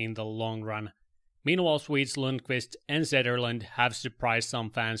franchises in the long run. Meanwhile, Swedes Lundqvist and Zetterlund have surprised some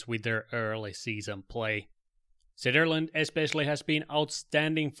fans with their early season play. Zetterlund especially has been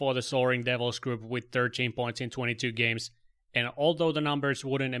outstanding for the Soaring Devils group with 13 points in 22 games, and although the numbers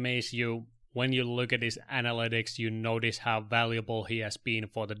wouldn't amaze you, when you look at his analytics you notice how valuable he has been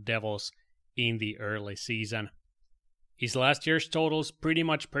for the Devils in the early season. His last year's totals pretty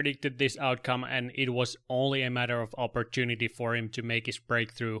much predicted this outcome, and it was only a matter of opportunity for him to make his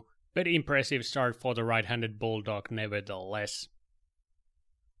breakthrough, but impressive start for the right-handed Bulldog nevertheless.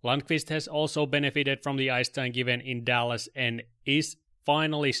 Lundqvist has also benefited from the ice time given in Dallas and is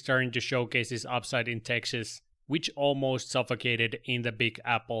finally starting to showcase his upside in Texas, which almost suffocated in the Big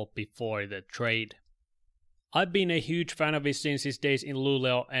Apple before the trade. I've been a huge fan of his since his days in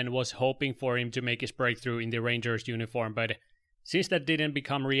Luleå and was hoping for him to make his breakthrough in the Rangers uniform, but since that didn't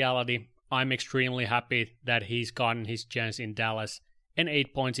become reality, I'm extremely happy that he's gotten his chance in Dallas, and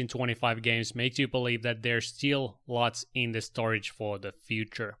 8 points in 25 games makes you believe that there's still lots in the storage for the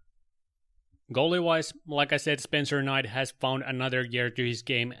future. Goalie-wise, like I said, Spencer Knight has found another gear to his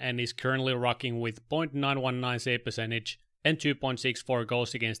game and is currently rocking with .919 save percentage and 2.64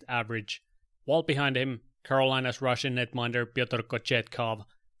 goals against average, while behind him, Carolina's Russian netminder Pyotr Kochetkov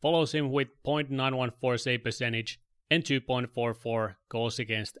follows him with .914 save percentage and 2.44 goals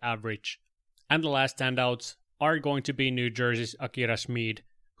against average. And the last standouts are going to be New Jersey's Akira Schmid,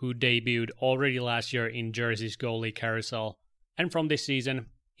 who debuted already last year in Jersey's goalie carousel, and from this season,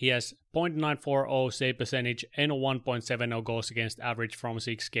 he has .940 save percentage and 1.70 goals against average from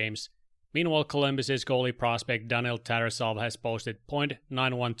 6 games. Meanwhile, Columbus's goalie prospect Daniil Tarasov has posted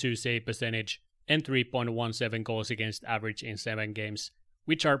 .912 save percentage and 3.17 goals against average in 7 games,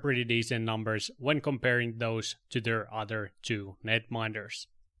 which are pretty decent numbers when comparing those to their other 2 netminders.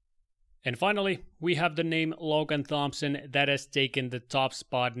 And finally, we have the name Logan Thompson that has taken the top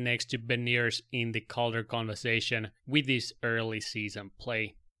spot next to Beniers in the Calder conversation with his early season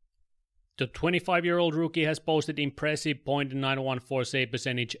play. The 25-year-old rookie has posted impressive .914 save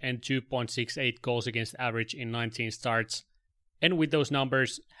percentage and 2.68 goals against average in 19 starts, and with those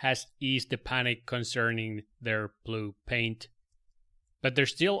numbers has eased the panic concerning their blue paint. But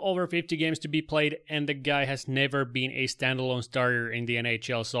there's still over 50 games to be played, and the guy has never been a standalone starter in the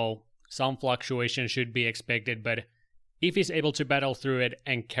NHL, so some fluctuation should be expected, but if he's able to battle through it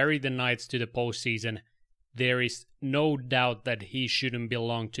and carry the Knights to the postseason, there is no doubt that he shouldn't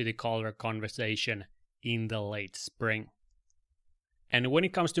belong to the Calder conversation in the late spring. And when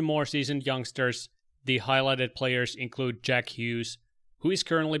it comes to more seasoned youngsters, the highlighted players include Jack Hughes, who is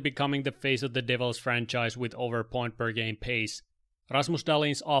currently becoming the face of the Devils franchise with over point per game pace. Rasmus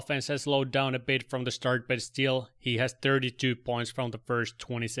Dahlin's offense has slowed down a bit from the start, but still, he has 32 points from the first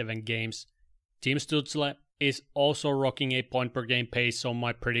 27 games. Tim Stützle is also rocking a point per game pace, so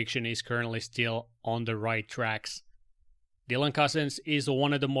my prediction is currently still on the right tracks. Dylan Cousins is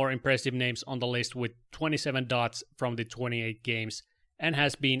one of the more impressive names on the list with 27 dots from the 28 games and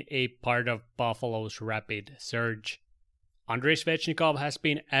has been a part of Buffalo's rapid surge. Andrei Svechnikov has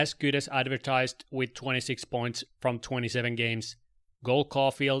been as good as advertised with 26 points from 27 games. Cole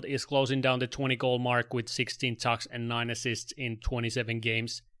Caulfield is closing down the 20-goal mark with 16 tucks and 9 assists in 27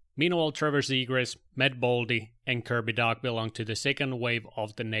 games. Meanwhile, Trevor Zegras, Matt Boldy, and Kirby Dach belong to the second wave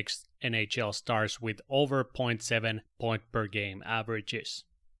of the next NHL stars with over 0.7 point per game averages.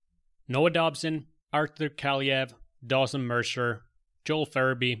 Noah Dobson, Arthur Kaliev, Dawson Mercer, Joel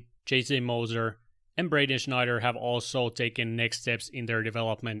Farabee, J.C. Moser, and Braden Schneider have also taken next steps in their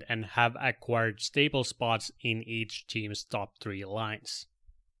development and have acquired stable spots in each team's top 3 lines.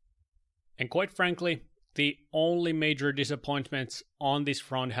 And quite frankly, the only major disappointments on this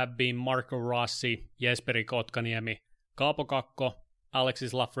front have been Marco Rossi, Jesperi Kotkaniemi, Kaapo Kakko,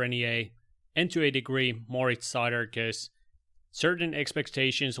 Alexis Lafreniere, and to a degree Moritz Seider, because certain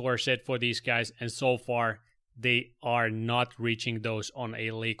expectations were set for these guys, and so far they are not reaching those on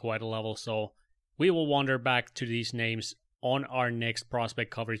a league-wide level, so we will wander back to these names on our next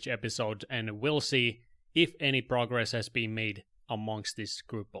prospect coverage episode, and we'll see if any progress has been made amongst this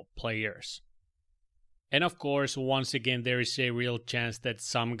group of players. And of course, once again, there is a real chance that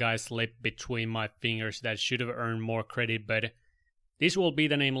some guys slip between my fingers that should have earned more credit, but this will be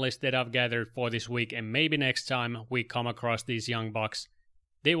the name list that I've gathered for this week, and maybe next time we come across these young bucks,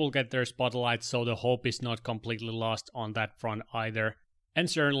 they will get their spotlight, so the hope is not completely lost on that front either. And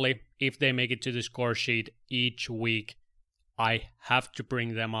certainly, if they make it to the score sheet each week, I have to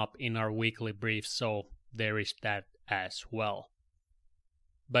bring them up in our weekly briefs, so there is that as well.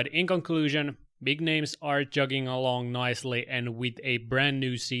 But in conclusion, big names are jogging along nicely, and with a brand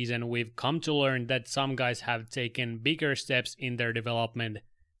new season, we've come to learn that some guys have taken bigger steps in their development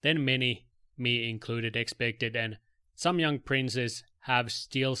than many, me included, expected, and some young princes have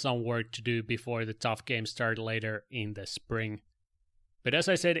still some work to do before the tough games start later in the spring. But as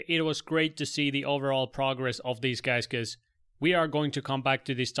I said, it was great to see the overall progress of these guys, because we are going to come back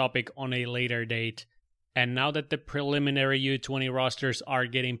to this topic on a later date. And now that the preliminary U20 rosters are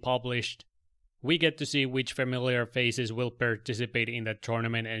getting published, we get to see which familiar faces will participate in the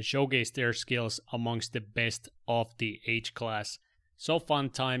tournament and showcase their skills amongst the best of the age class. So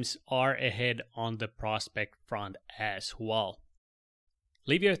fun times are ahead on the prospect front as well.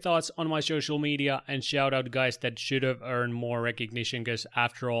 Leave your thoughts on my social media and shout out guys that should have earned more recognition, because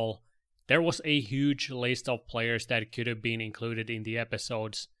after all, there was a huge list of players that could have been included in the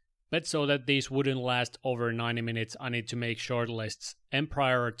episodes. But so that these wouldn't last over 90 minutes, I need to make short lists and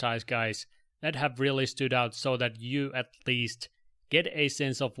prioritize guys that have really stood out so that you at least get a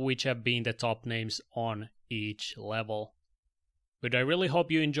sense of which have been the top names on each level. But I really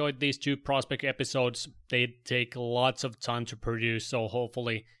hope you enjoyed these 2 prospect episodes. They take lots of time to produce, so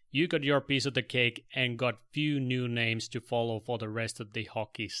hopefully you got your piece of the cake and got few new names to follow for the rest of the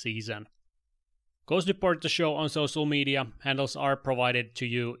hockey season. Go support the show on social media. Handles are provided to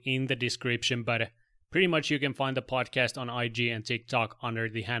you in the description, but pretty much you can find the podcast on IG and TikTok under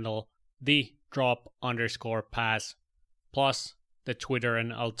the handle @the_drop_pass. Plus, the Twitter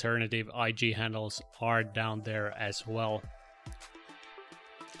and alternative IG handles are down there as well.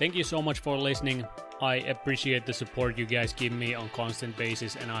 Thank you so much for listening. I appreciate the support you guys give me on constant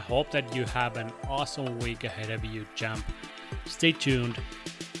basis, and I hope that you have an awesome week ahead of you, champ. Stay tuned,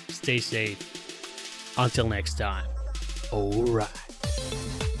 stay safe. Until next time. Alright.